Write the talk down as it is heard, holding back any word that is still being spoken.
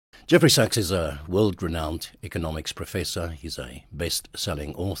Jeffrey Sachs is a world-renowned economics professor. He's a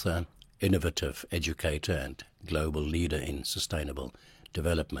best-selling author, innovative educator, and global leader in sustainable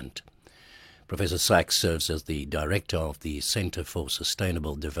development. Professor Sachs serves as the director of the Center for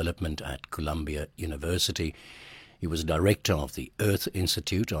Sustainable Development at Columbia University. He was director of the Earth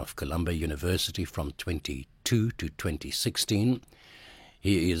Institute of Columbia University from 2002 to 2016.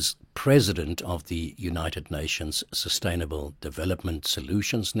 He is president of the United Nations Sustainable Development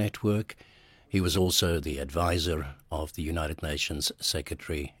Solutions Network. He was also the advisor of the United Nations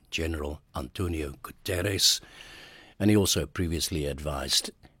Secretary General Antonio Guterres, and he also previously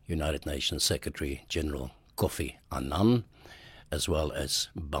advised United Nations Secretary General Kofi Annan, as well as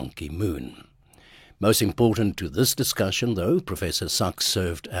Ban Ki-moon. Most important to this discussion, though, Professor Sachs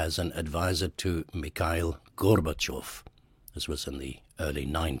served as an advisor to Mikhail Gorbachev. This was in the early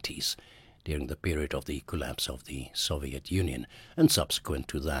 90s, during the period of the collapse of the Soviet Union, and subsequent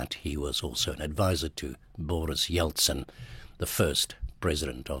to that he was also an advisor to Boris Yeltsin, the first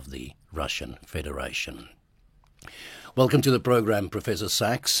president of the Russian Federation. Welcome to the program, Professor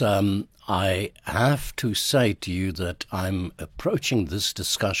Sachs. I have to say to you that I'm approaching this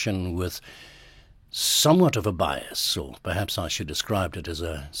discussion with somewhat of a bias, or perhaps I should describe it as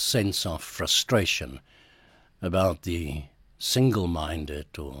a sense of frustration about the single-minded,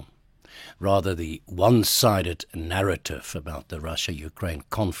 or rather the one-sided narrative about the Russia-Ukraine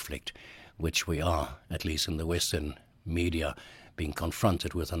conflict, which we are, at least in the Western media, being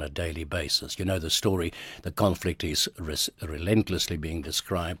confronted with on a daily basis. You know the story. The conflict is relentlessly being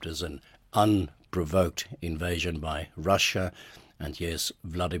described as an unprovoked invasion by Russia, and yes,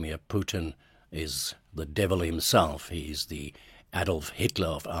 Vladimir Putin is the devil himself. He is the Adolf Hitler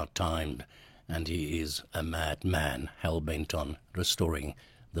of our time, and he is a madman hell-bent on restoring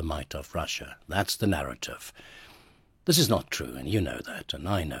the might of Russia. That's the narrative. This is not true, and you know that, and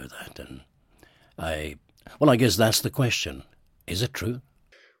I know that, and I guess that's the question. Is it true?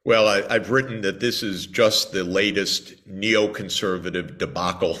 Well, I've written that this is just the latest neoconservative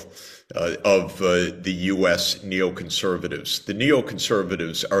debacle of the U.S. neoconservatives. The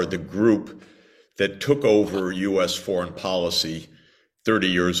neoconservatives are the group that took over U.S. foreign policy 30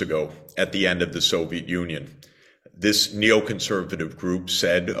 years ago at the end of the Soviet Union. This neoconservative group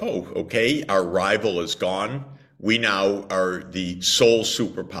said, oh, okay, our rival is gone. We now are the sole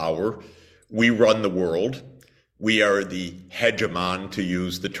superpower. We run the world. We are the hegemon, to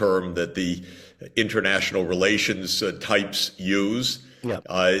use the term that the international relations types use. Yep.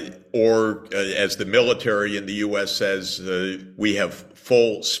 Or as the military in the U.S. says, we have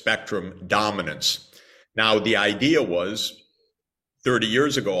full spectrum dominance. Now, the idea was 30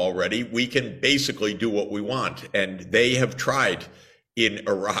 years ago already, we can basically do what we want. And they have tried in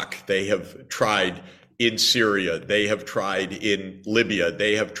Iraq. They have tried in Syria. They have tried in Libya.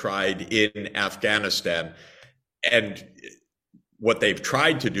 They have tried in Afghanistan. And what they've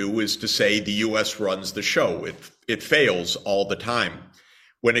tried to do is to say the U.S. runs the show. It fails all the time.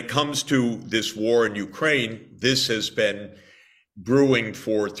 When it comes to this war in Ukraine, this has been brewing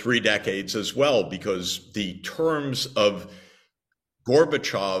for 3 decades as well, because the terms of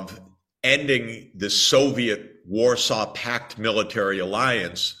Gorbachev ending the Soviet Warsaw Pact military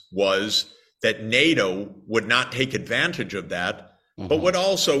alliance was that NATO would not take advantage of that, but would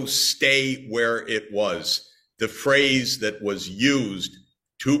also stay where it was. The phrase that was used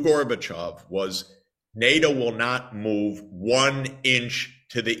to Gorbachev was, NATO will not move 1 inch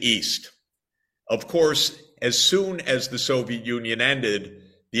to the east. Of course, as soon as the Soviet Union ended,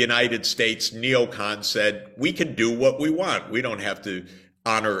 the United States neocons said, we can do what we want. We don't have to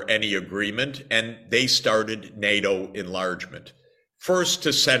honor any agreement. And they started NATO enlargement. First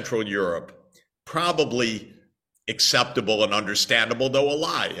to Central Europe, probably acceptable and understandable, though a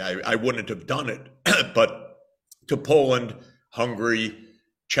lie. I wouldn't have done it. But to Poland, Hungary,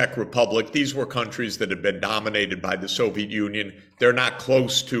 Czech Republic, these were countries that had been dominated by the Soviet Union. They're not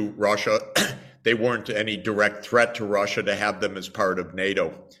close to Russia. They weren't any direct threat to Russia to have them as part of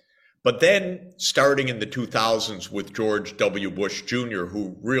NATO. But then, starting in the 2000s with George W. Bush Jr.,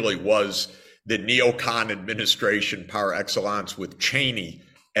 who really was the neocon administration par excellence, with Cheney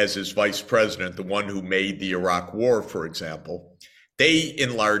as his vice president, the one who made the Iraq War, for example, they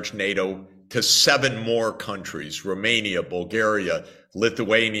enlarged NATO to 7 more countries: Romania, Bulgaria,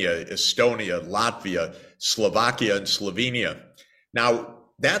 Lithuania, Estonia, Latvia, Slovakia, and Slovenia. Now,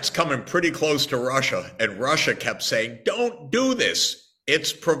 that's coming pretty close to Russia, and Russia kept saying, don't do this.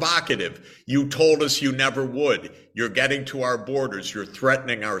 It's provocative. You told us you never would. You're getting to our borders. You're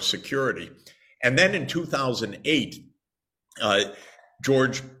threatening our security. And then in 2008,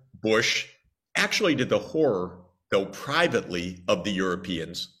 George Bush actually did the horror, though privately, of the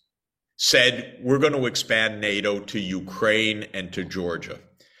Europeans. said, we're going to expand NATO to Ukraine and to Georgia.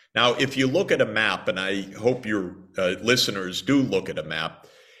 Now, if you look at a map, and I hope your listeners do look at a map,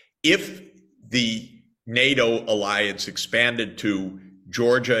 if the NATO alliance expanded to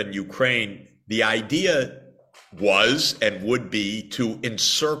Georgia and Ukraine, the idea was and would be to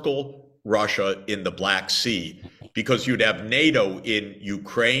encircle Russia in the Black Sea, because you'd have NATO in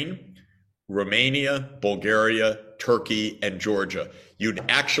Ukraine, Romania, Bulgaria, Turkey, and Georgia. You'd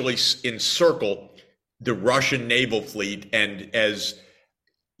actually encircle the Russian naval fleet, and as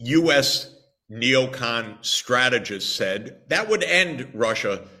U.S. neocon strategists said, that would end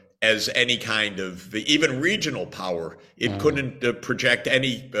Russia as any kind of even regional power. It couldn't project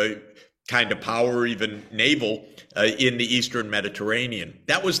any kind of power, even naval, in the Eastern Mediterranean.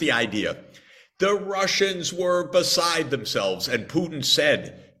 That was the idea. The Russians were beside themselves, and Putin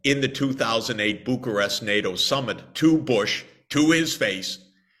said in the 2008 Bucharest NATO summit to Bush, to his face,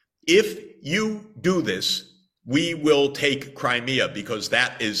 if you do this, we will take Crimea, because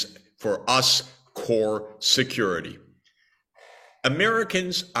that is, for us, core security.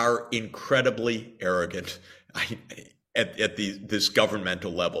 Americans are incredibly arrogant at this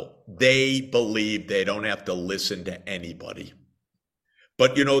governmental level. They believe they don't have to listen to anybody.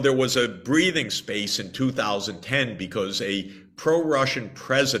 But, you know, there was a breathing space in 2010 because a pro-Russian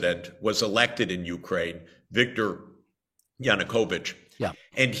president was elected in Ukraine, Viktor Yanukovych. Yeah.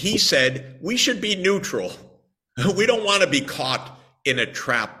 And he said, we should be neutral. We don't want to be caught in a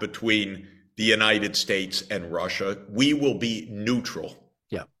trap between the United States and Russia. We will be neutral.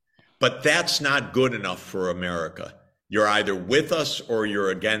 Yeah. But that's not good enough for America. You're either with us or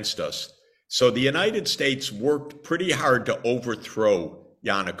you're against us. So the United States worked pretty hard to overthrow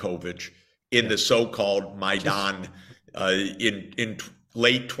Yanukovych in the so-called Maidan in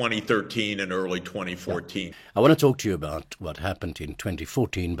late 2013 and early 2014. Yeah. I want to talk to you about what happened in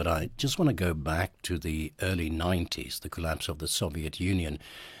 2014, but I just want to go back to the early 90s, the collapse of the Soviet Union,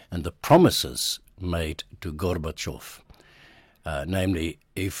 and the promises made to Gorbachev, namely,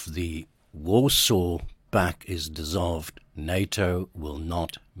 if the Warsaw Pact is dissolved, NATO will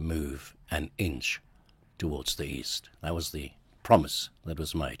not move an inch towards the east. That was the promise that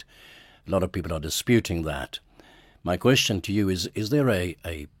was made. A lot of people are disputing that. My question to you is there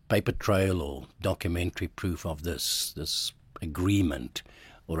a paper trail or documentary proof of this agreement,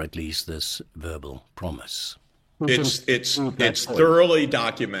 or at least this verbal promise? It's thoroughly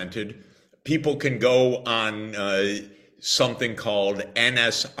documented. People can go on something called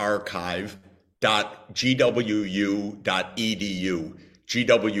nsarchive.gwu.edu.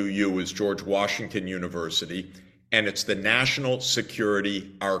 GWU is George Washington University, and it's the National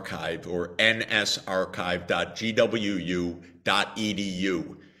Security Archive, or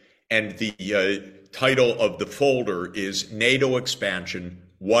nsarchive.gwu.edu. And the title of the folder is NATO Expansion,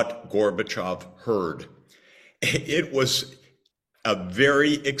 What Gorbachev Heard. It was a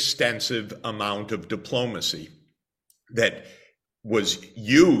very extensive amount of diplomacy that was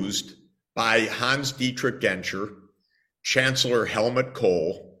used by Hans-Dietrich Genscher, Chancellor Helmut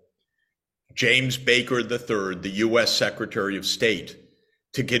Kohl, James Baker III, the U.S. Secretary of State,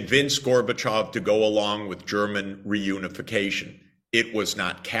 to convince Gorbachev to go along with German reunification. It was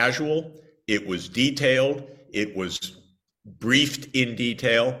not casual. It was detailed. It was briefed in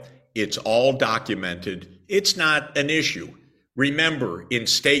detail. It's all documented. It's not an issue. Remember, in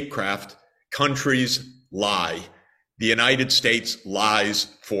statecraft, countries lie. The United States lies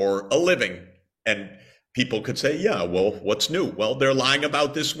for a living. And people could say, yeah, well, what's new? Well, they're lying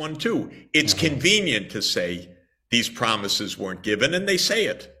about this one too. It's convenient to say these promises weren't given, and they say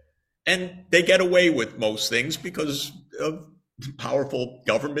it. And they get away with most things because of powerful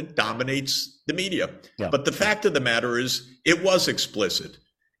government dominates the media. Yeah. But the fact of the matter is, it was explicit.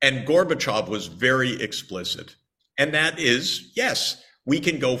 And Gorbachev was very explicit. And that is, yes, we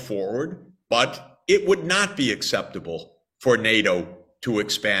can go forward, but it would not be acceptable for NATO to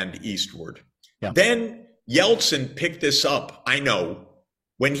expand eastward. Yeah. Then Yeltsin picked this up, I know,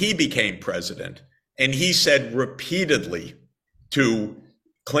 when he became president. And he said repeatedly to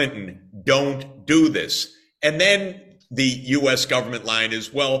Clinton, don't do this. And then the U.S. government line is,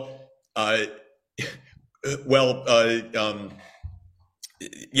 Yeltsin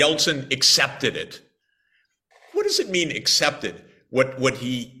accepted it. What does it mean accepted? What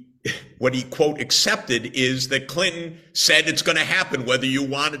he quote accepted is that Clinton said it's going to happen whether you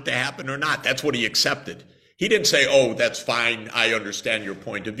want it to happen or not. That's what he accepted. He didn't say, oh, that's fine, I understand your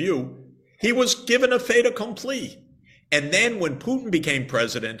point of view. He was given a fait accompli. And then when Putin became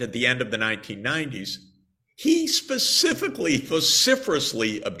president at the end of the 1990s, he specifically,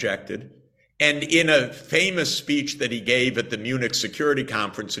 vociferously objected And in a famous speech that he gave at the Munich Security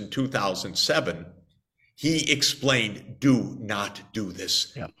Conference in 2007, he explained, do not do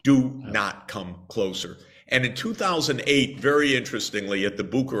this. Yeah. Do not come closer. And in 2008, very interestingly, at the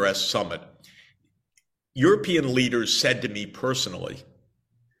Bucharest summit, European leaders said to me personally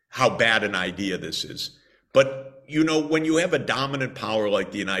how bad an idea this is. But, you know, when you have a dominant power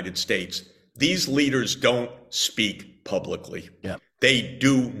like the United States, these leaders don't speak publicly. Yeah. They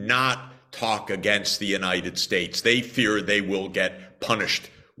do not talk against the United States. They fear they will get punished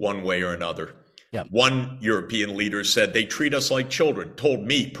one way or another. Yeah. One European leader said they treat us like children, told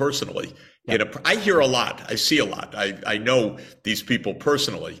me personally. Yeah. I hear a lot. I see a lot. I know these people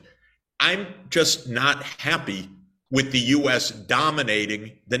personally. I'm just not happy with the U.S.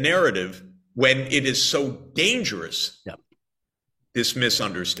 dominating the narrative when it is so dangerous, this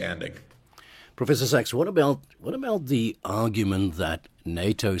misunderstanding. Professor Sachs, what about the argument that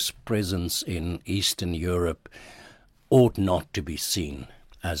NATO's presence in Eastern Europe ought not to be seen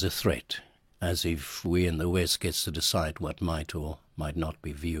as a threat, as if we in the West gets to decide what might or might not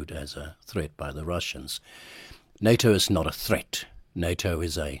be viewed as a threat by the Russians? NATO is not a threat. NATO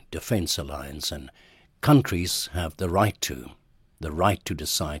is a defense alliance, and countries have the right to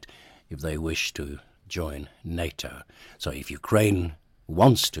decide if they wish to join NATO. So if Ukraine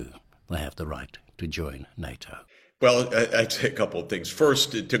wants to, they have the right to join NATO. Well, I'd say a couple of things.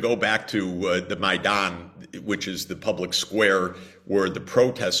 First, to go back to the Maidan, which is the public square where the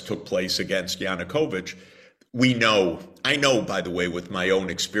protests took place against Yanukovych, I know, by the way, with my own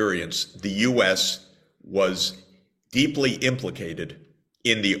experience, the U.S. was deeply implicated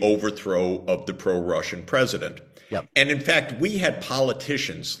in the overthrow of the pro-Russian president. Yep. And in fact, we had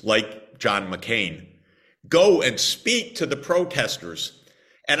politicians like John McCain go and speak to the protesters.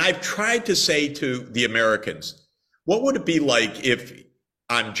 And I've tried to say to the Americans, what would it be like if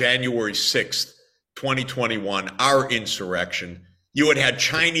on January 6th, 2021, our insurrection, you had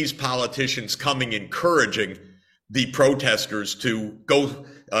Chinese politicians coming, encouraging the protesters to go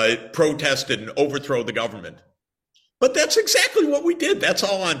protest and overthrow the government? But that's exactly what we did. That's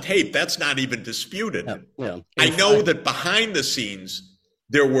all on tape. That's not even disputed. I know that behind the scenes,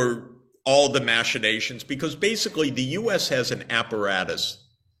 there were all the machinations, because basically the U.S. has an apparatus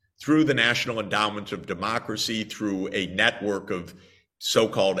through the National Endowment of Democracy, through a network of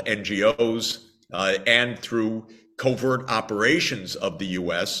so-called NGOs, and through covert operations of the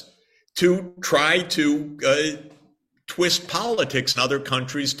U.S. to try to twist politics in other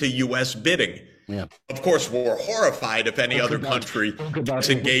countries to U.S. bidding. Yeah. Of course, we're horrified if any other country is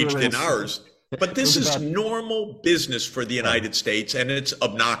engaged in ours. But this is normal business for the United States, and it's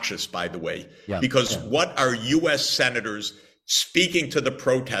obnoxious, by the way, because what are U.S. senators speaking to the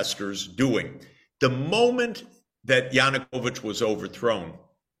protesters doing? The moment that Yanukovych was overthrown,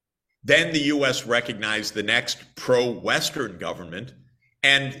 then the U.S. recognized the next pro-Western government,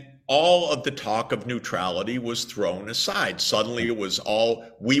 and all of the talk of neutrality was thrown aside. Suddenly it was all,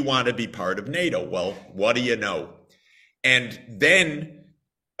 we want to be part of NATO. Well, what do you know? And then,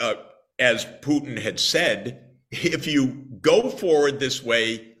 as Putin had said, if you go forward this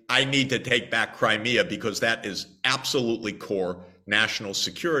way, I need to take back Crimea because that is absolutely core national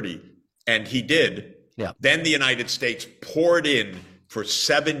security. And he did. Yeah. Then the United States poured in for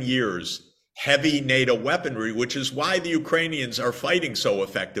 7 years heavy NATO weaponry, which is why the Ukrainians are fighting so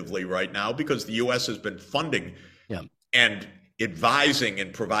effectively right now, because the U.S. has been funding and advising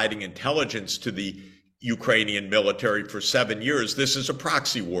and providing intelligence to the Ukrainian military for 7 years. This is a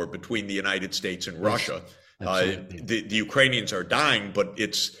proxy war between the United States and Russia. The Ukrainians are dying, but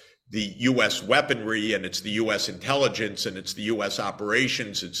it's the U.S. weaponry and it's the U.S. intelligence and it's the U.S.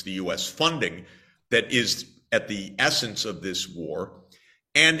 operations, it's the U.S. funding that is at the essence of this war.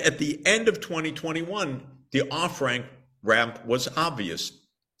 And at the end of 2021, the off-ramp was obvious.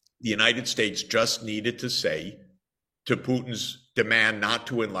 The United States just needed to say to Putin's demand not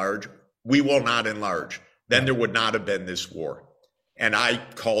to enlarge, we will not enlarge. Then there would not have been this war. And I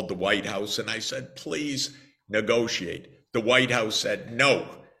called the White House and I said, please negotiate. The White House said, no,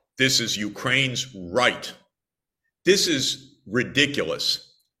 this is Ukraine's right. This is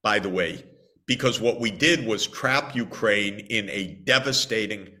ridiculous, by the way, because what we did was trap Ukraine in a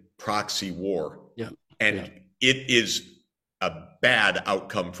devastating proxy war. And it is a bad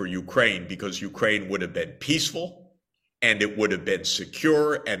outcome for Ukraine, because Ukraine would have been peaceful and it would have been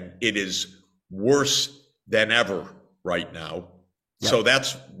secure, and it is worse than ever right now. So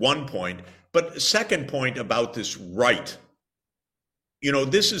that's one point. But second point about this right,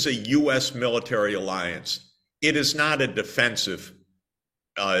 this is a U.S. military alliance. It is not a defensive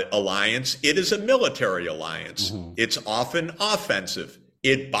alliance. It is a military alliance. It's often offensive.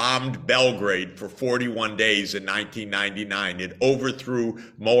 It bombed Belgrade for 41 days in 1999. It overthrew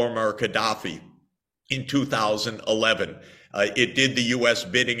Muammar Gaddafi in 2011. It did the U.S.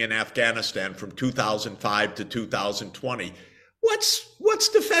 bidding in Afghanistan from 2005 to 2020. What's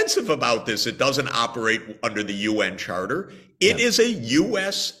defensive about this? It doesn't operate under the UN Charter. It is a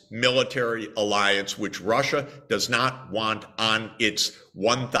U.S. military alliance, which Russia does not want on its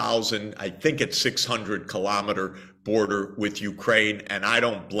 1,000, I think it's 600 kilometer border with Ukraine, and I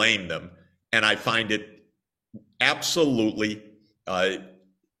don't blame them. And I find it absolutely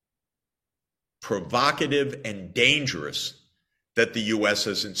provocative and dangerous that the U.S.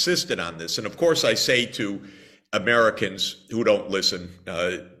 has insisted on this. And of course, I say to Americans who don't listen,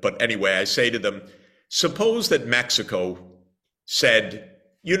 but anyway, I say to them, suppose that Mexico said,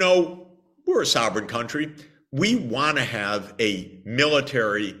 you know, we're a sovereign country. We want to have a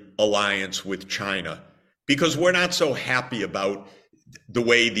military alliance with China because we're not so happy about the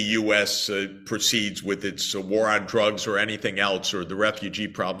way the U.S. proceeds with its war on drugs or anything else or the refugee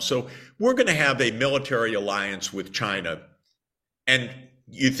problem. So we're going to have a military alliance with China. And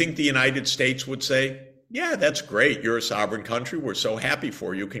you think the United States would say, yeah, that's great. You're a sovereign country. We're so happy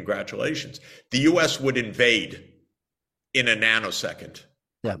for you. Congratulations. The U.S. would invade in a nanosecond.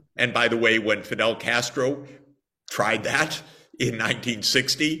 Yeah. And by the way, when Fidel Castro tried that in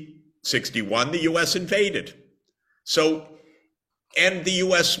 1960, 61, the U.S. invaded. So, and the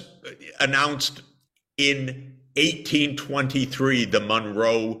U.S. announced in 1823 the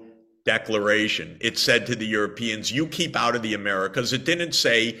Monroe Declaration. It said to the Europeans, you keep out of the Americas. It didn't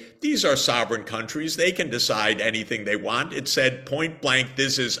say, these are sovereign countries. They can decide anything they want. It said point blank,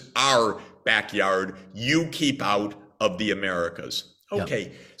 this is our backyard. You keep out of the Americas. Okay,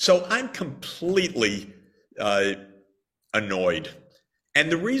 yep. So I'm completely annoyed.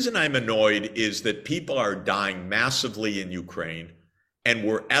 And the reason I'm annoyed is that people are dying massively in Ukraine, and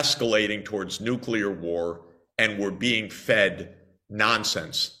we're escalating towards nuclear war, and we're being fed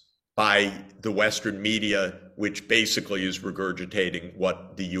nonsense by the Western media, which basically is regurgitating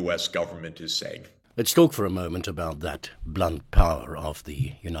what the U.S. government is saying. Let's talk for a moment about that blunt power of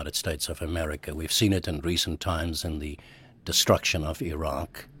the United States of America. We've seen it in recent times in the destruction of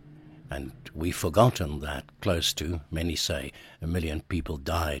Iraq, and we've forgotten that close to, many say, 1 million people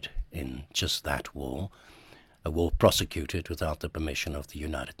died in just that war, a war prosecuted without the permission of the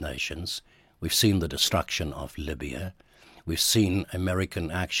United Nations. We've seen the destruction of Libya. We've seen American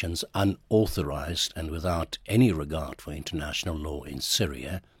actions unauthorized and without any regard for international law in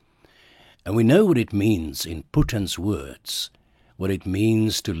Syria. And we know what it means, in Putin's words, what it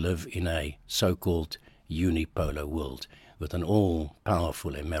means to live in a so-called unipolar world with an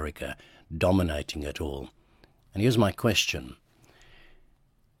all-powerful America dominating it all. And here's my question.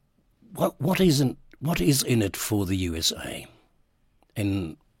 What is in it for the USA?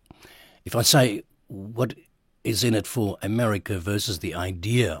 And if I say what is in it for America versus the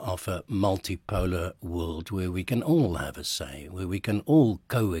idea of a multipolar world where we can all have a say, where we can all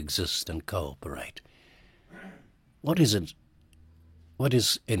coexist and cooperate. What is it? What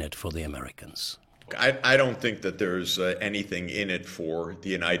is in it for the Americans? I don't think that there's anything in it for the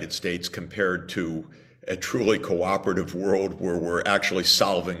United States compared to a truly cooperative world where we're actually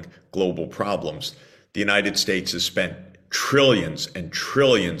solving global problems. The United States has spent trillions and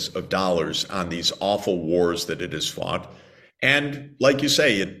trillions of dollars on these awful wars that it has fought. And like you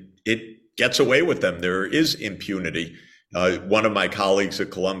say, it gets away with them. There is impunity. One of my colleagues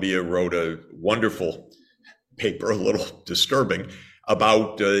at Columbia wrote a wonderful paper, a little disturbing,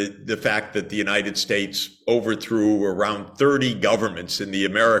 about the fact that the United States overthrew around 30 governments in the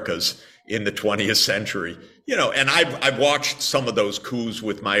Americas in the 20th century. You know, and I've watched some of those coups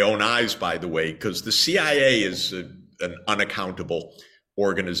with my own eyes, by the way, because the CIA is an unaccountable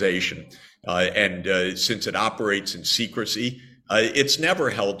organization. And since it operates in secrecy, it's never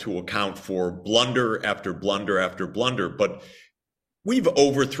held to account for blunder after blunder after blunder. But we've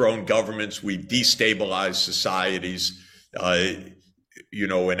overthrown governments. We've destabilized societies. You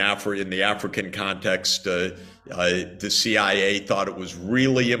know, in the African context, the CIA thought it was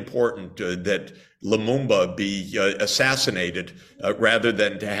really important that Lumumba be assassinated rather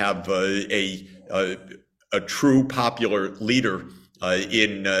than to have a true popular leader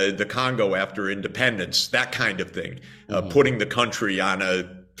in the Congo after independence, that kind of thing, putting the country on a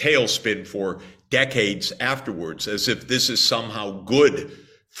tailspin for decades afterwards, as if this is somehow good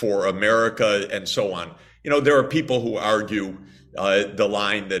for America and so on. You know, there are people who argue the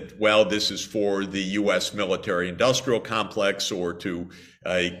line that, well, this is for the U.S. military-industrial complex or to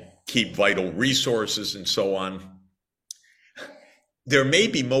keep vital resources and so on. There may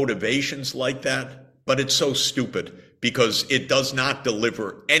be motivations like that, but it's so stupid because it does not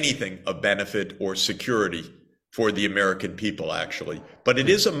deliver anything of benefit or security for the American people, actually. But it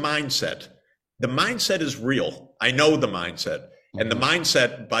is a mindset. The mindset is real. I know the mindset. And the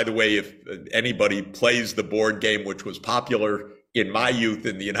mindset, by the way, if anybody plays the board game, which was popular in my youth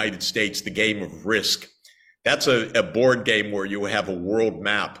in the United States, the game of Risk, that's a board game where you have a world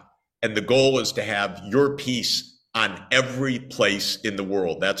map. And the goal is to have your piece on every place in the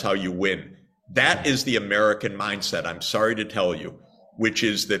world. That's how you win. That is the American mindset, I'm sorry to tell you, which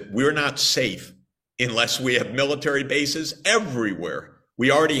is that we're not safe unless we have military bases everywhere.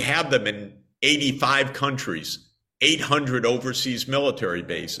 We already have them in 85 countries, 800 overseas military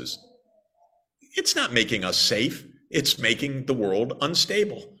bases. It's not making us safe. It's making the world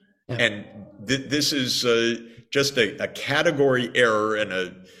unstable. Yeah. And this is just a category error and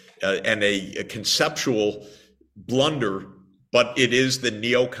a conceptual blunder, but it is the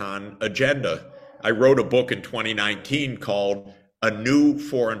neocon agenda. I wrote a book in 2019 called A New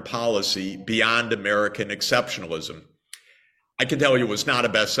Foreign Policy Beyond American Exceptionalism. I can tell you it was not a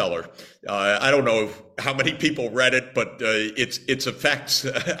bestseller. I don't know how many people read it, but its effects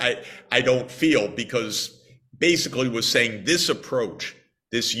I don't feel, because basically it was saying this approach,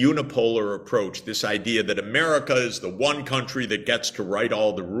 this unipolar approach, this idea that America is the one country that gets to write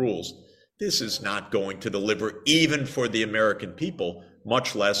all the rules, this is not going to deliver even for the American people,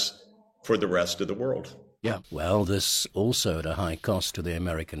 much less for the rest of the world. Yeah, well, this also at a high cost to the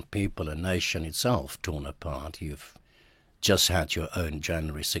American people, a nation itself torn apart. You've just had your own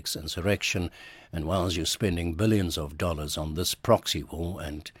January 6th insurrection, and whilst you're spending billions of dollars on this proxy war,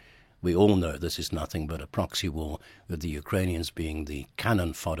 and we all know this is nothing but a proxy war, with the Ukrainians being the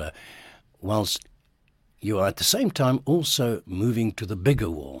cannon fodder, whilst you are at the same time also moving to the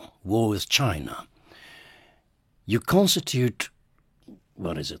bigger war with China. You constitute,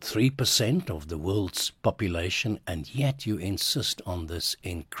 3% of the world's population, and yet you insist on this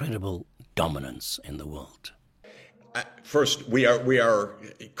incredible dominance in the world. First, we are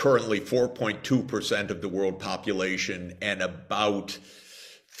currently 4.2% of the world population and about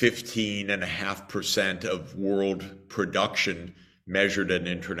 15.5% of world production measured at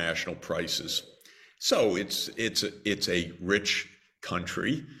international prices. So it's a rich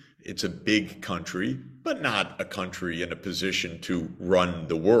country. It's a big country, but not a country in a position to run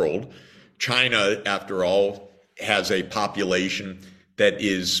the world. China, after all, has a population that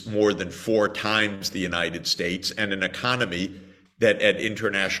is more than 4 times the United States, and an economy that at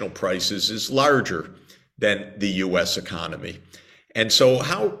international prices is larger than the U.S. economy. And so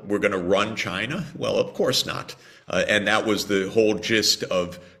how we're going to run China? Well, of course not. And that was the whole gist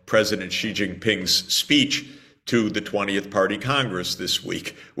of President Xi Jinping's speech to the 20th Party Congress this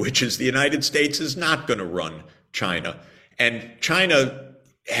week, which is the United States is not going to run China. And China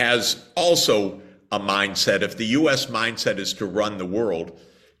has also a mindset. If the U.S. mindset is to run the world,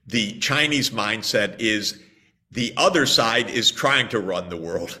 the Chinese mindset is the other side is trying to run the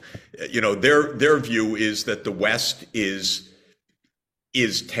world. You know, their view is that the West is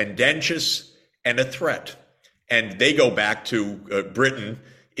tendentious and a threat. And they go back to Britain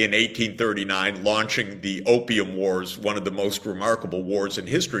in 1839, launching the Opium Wars, one of the most remarkable wars in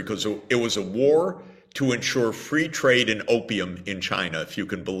history, because it was a war to ensure free trade in opium in China, if you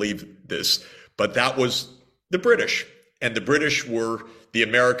can believe this. But that was the British. And the British were the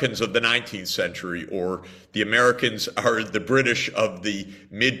Americans of the 19th century, or the Americans are the British of the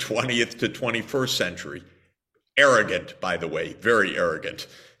mid-20th to 21st century. Arrogant, by the way, very arrogant.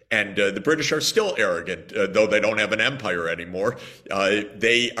 And the British are still arrogant, though they don't have an empire anymore.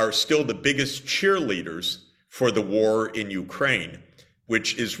 They are still the biggest cheerleaders for the war in Ukraine,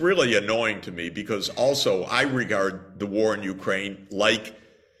 which is really annoying to me, because also I regard the war in Ukraine like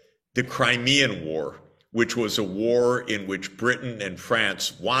the Crimean War, which was a war in which Britain and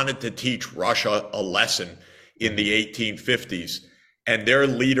France wanted to teach Russia a lesson in the 1850s. And their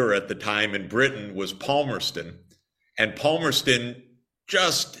leader at the time in Britain was Palmerston. And Palmerston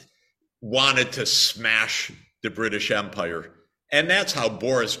just wanted to smash the British Empire. And that's how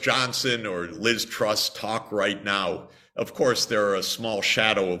Boris Johnson or Liz Truss talk right now. Of course, they're a small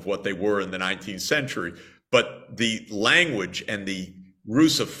shadow of what they were in the 19th century. But the language and the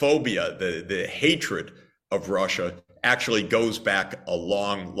Russophobia, the hatred of Russia, actually goes back a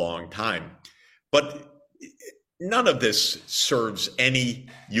long, long time. But none of this serves any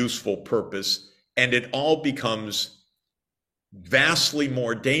useful purpose, and it all becomes vastly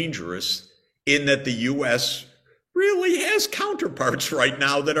more dangerous in that the U.S. really has counterparts right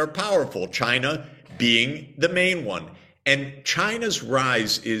now that are powerful, China being the main one. And China's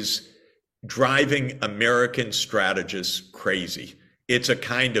rise is driving American strategists crazy. It's a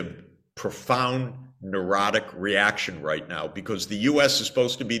kind of profound neurotic reaction right now because the U.S. is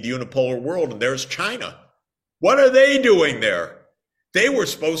supposed to be the unipolar world, and there's China. What are they doing there? They were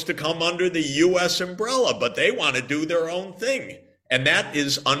supposed to come under the U.S. umbrella, but they want to do their own thing. And that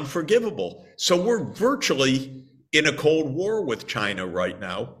is unforgivable. So we're virtually in a Cold War with China right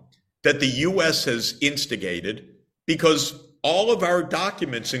now that the U.S. has instigated because all of our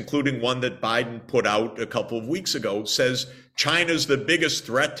documents, including one that Biden put out a couple of weeks ago, says China's the biggest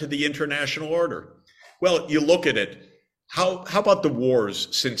threat to the international order. Well, you look at it. How about the wars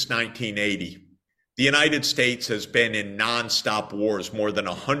since 1980? The United States has been in nonstop wars, more than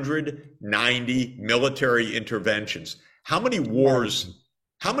 190 military interventions. How many wars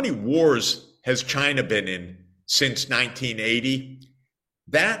has China been in since 1980?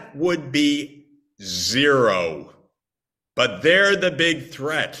 That would be 0. But they're the big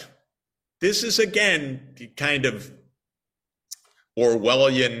threat. This is, again, kind of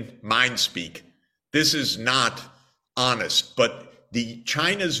Orwellian mind speak. This is not honest, but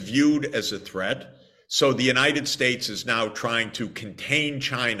China's viewed as a threat. So the United States is now trying to contain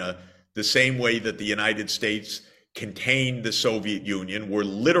China the same way that the United States contained the Soviet Union. We're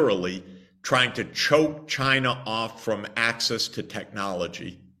literally trying to choke China off from access to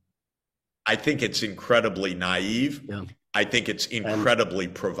technology. I think it's incredibly naive. Yeah. I think it's incredibly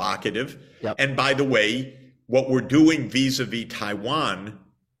provocative. Yep. And by the way, what we're doing vis-a-vis Taiwan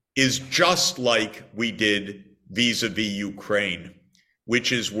is just like we did vis-a-vis Ukraine,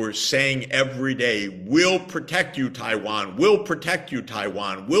 which is we're saying every day, we'll protect you, Taiwan, we'll protect you,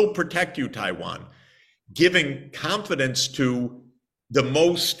 Taiwan, we'll protect you, Taiwan, giving confidence to the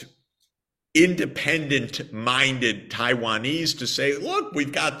most independent-minded Taiwanese to say, look,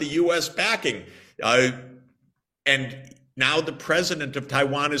 we've got the U.S. backing. And now the president of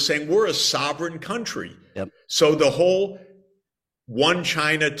Taiwan is saying we're a sovereign country. Yep. So the whole one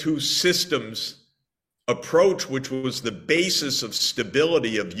China, two systems approach, which was the basis of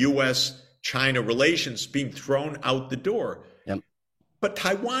stability of U.S.-China relations, being thrown out the door. Yep. But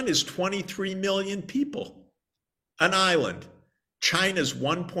Taiwan is 23 million people, an island. China's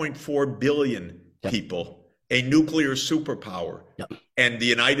 1.4 billion people, a nuclear superpower. Yep. And the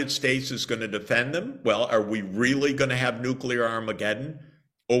United States is going to defend them? Well, are we really going to have nuclear Armageddon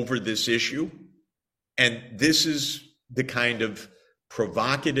over this issue? And this is the kind of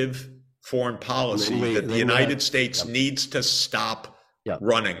provocative foreign policy that the United States needs to stop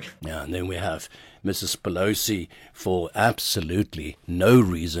running. Yeah, and then we have Mrs. Pelosi for absolutely no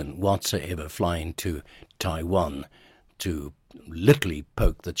reason whatsoever flying to Taiwan to literally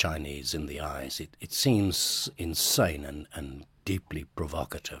poke the Chinese in the eyes. It seems insane and deeply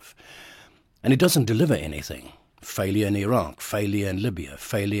provocative. And it doesn't deliver anything. Failure in Iraq, failure in Libya,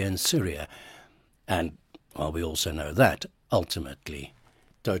 failure in Syria. And, well, we also know that, ultimately,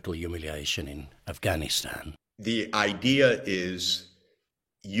 total humiliation in Afghanistan. The idea is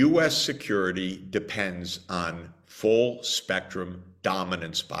U.S. security depends on full spectrum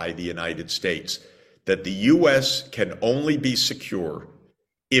dominance by the United States, that the U.S. can only be secure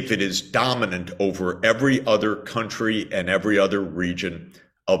if it is dominant over every other country and every other region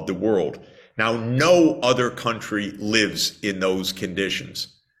of the world. Now, no other country lives in those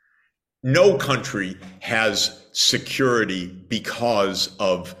conditions. No country has security because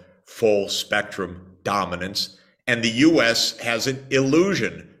of full spectrum dominance, and the U.S. has an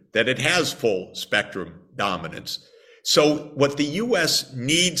illusion that it has full spectrum dominance. So what the U.S.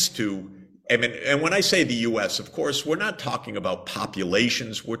 needs to, and when I say the U.S., of course, we're not talking about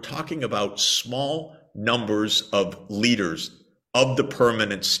populations. We're talking about small numbers of leaders of the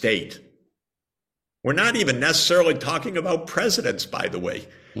permanent state. We're not even necessarily talking about presidents, by the way,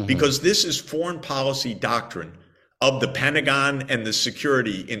 because this is foreign policy doctrine of the Pentagon and the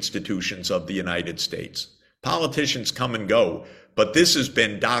security institutions of the United States. Politicians come and go, but this has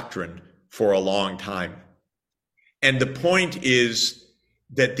been doctrine for a long time. And the point is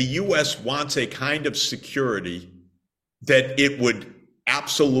that the U.S. wants a kind of security that it would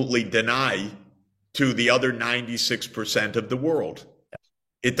absolutely deny to the other 96% of the world.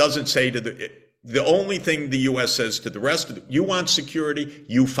 It doesn't say to the only thing the U.S. says to the rest of you want security,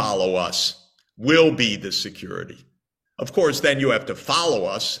 you follow us. We'll be the security. Of course, then you have to follow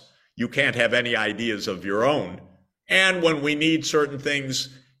us. You can't have any ideas of your own. And when we need certain things,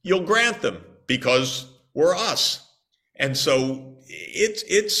 you'll grant them because we're us. And so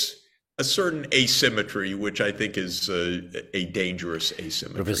it's a certain asymmetry, which I think is a dangerous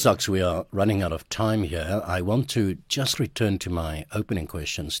asymmetry. Professor Sachs, we are running out of time here. I want to just return to my opening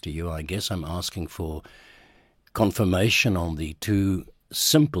questions to you. I guess I'm asking for confirmation on the two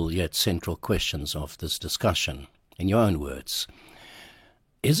simple yet central questions of this discussion, in your own words.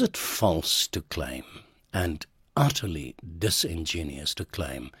 Is it false to claim, and utterly disingenuous to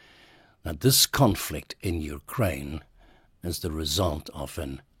claim, that this conflict in Ukraine is the result of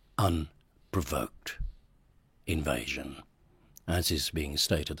an unprovoked invasion, as is being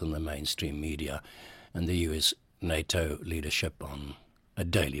stated in the mainstream media and the US NATO leadership on a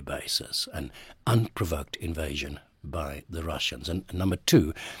daily basis, an unprovoked invasion by the Russians? And number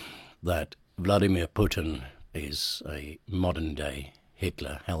two, that Vladimir Putin is a modern-day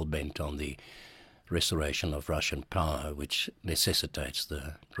Hitler, hell-bent on the restoration of Russian power, which necessitates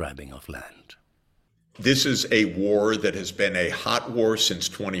the grabbing of land. This is a war that has been a hot war since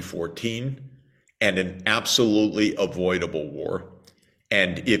 2014 and an absolutely avoidable war.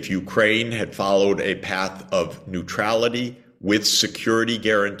 And if Ukraine had followed a path of neutrality with security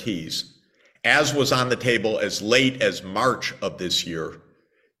guarantees, as was on the table as late as March of this year,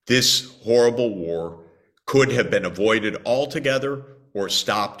 this horrible war could have been avoided altogether or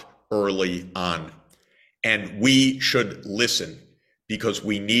stopped early on. And we should listen, because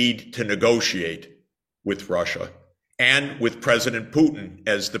we need to negotiate with Russia and with President Putin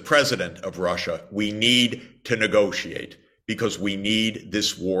as the president of Russia. We need to negotiate because we need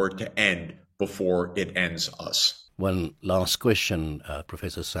this war to end before it ends us. One last question,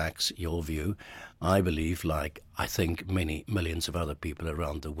 Professor Sachs, your view. I believe, like I think many millions of other people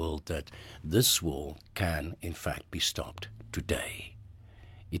around the world, that this war can in fact be stopped today.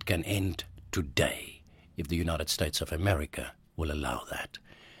 It can end today if the United States of America will allow that.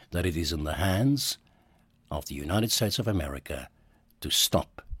 That it is in the hands of the United States of America to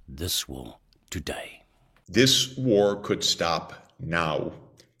stop this war today. This war could stop now.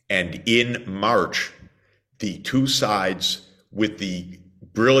 And in March, the two sides, with the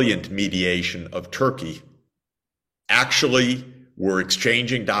brilliant mediation of Turkey, actually were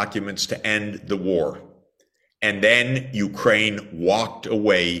exchanging documents to end the war. And then Ukraine walked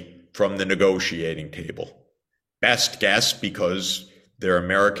away from the negotiating table. Best guess, because their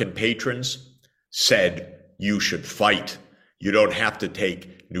American patrons said, you should fight. You don't have to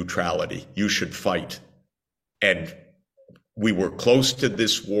take neutrality. You should fight. And we were close to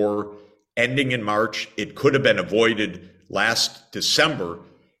this war ending in March. It could have been avoided last December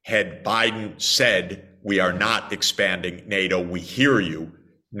had Biden said, we are not expanding NATO. We hear you.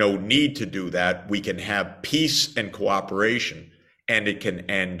 No need to do that. We can have peace and cooperation, and it can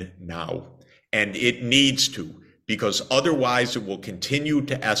end now. And it needs to, because otherwise it will continue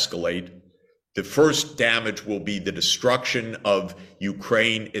to escalate. The first damage will be the destruction of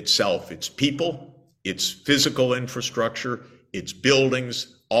Ukraine itself, its people, its physical infrastructure, its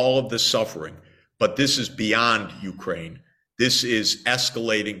buildings, all of the suffering. But this is beyond Ukraine. This is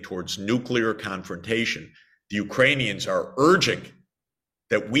escalating towards nuclear confrontation. The Ukrainians are urging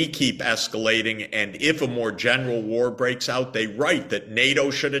that we keep escalating, and if a more general war breaks out, they write that NATO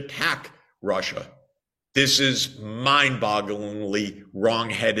should attack Russia. This is mind-bogglingly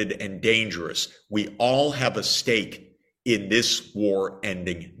wrong-headed and dangerous. We all have a stake in this war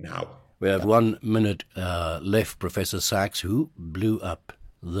ending now. We have 1 minute left, Professor Sachs. Who blew up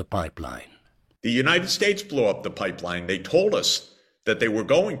the pipeline? The United States blew up the pipeline. They told us that they were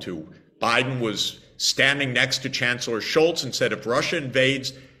going to. Biden was standing next to Chancellor Scholz and said, if Russia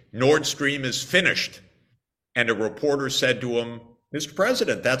invades, Nord Stream is finished. And a reporter said to him, Mr.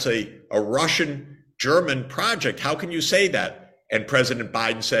 President, that's a Russian-German project. How can you say that? And President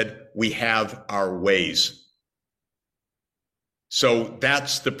Biden said, we have our ways. So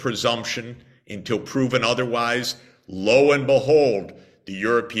that's the presumption until proven otherwise. Lo and behold, the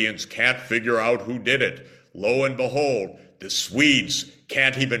Europeans can't figure out who did it. Lo and behold, the Swedes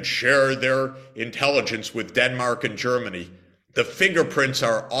can't even share their intelligence with Denmark and Germany. The fingerprints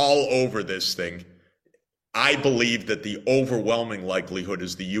are all over this thing. I believe that the overwhelming likelihood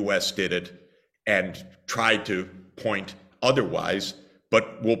is the U.S. did it and tried to point otherwise,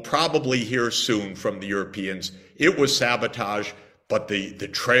 but we'll probably hear soon from the Europeans. It was sabotage, but the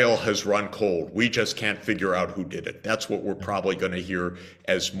trail has run cold. We just can't figure out who did it. That's what we're probably going to hear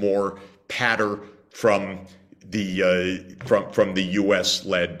as more patter from the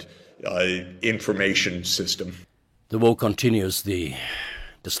U.S.-led information system. The war continues, the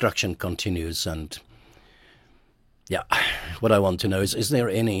destruction continues, and what I want to know is there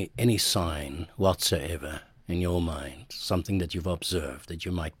any sign whatsoever in your mind, something that you've observed that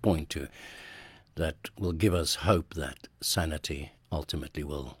you might point to, that will give us hope that sanity ultimately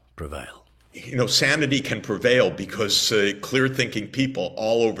will prevail? You know, sanity can prevail because clear-thinking people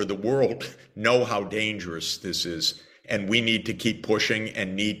all over the world know how dangerous this is. And we need to keep pushing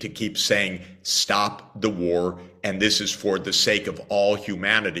and need to keep saying, stop the war. And this is for the sake of all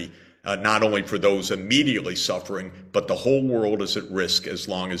humanity. not only for those immediately suffering, but the whole world is at risk as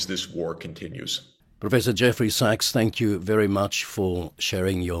long as this war continues. Professor Jeffrey Sachs, thank you very much for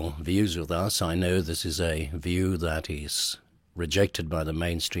sharing your views with us. I know this is a view that is rejected by the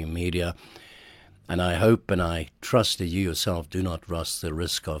mainstream media, and I hope and I trust that you yourself do not run the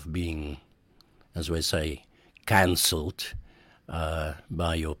risk of being, as we say, cancelled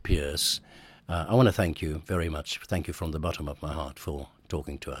by your peers. I want to thank you very much. Thank you from the bottom of my heart for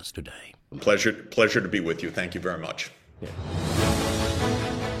talking to us today. Pleasure to be with you. Thank you very much. Yeah.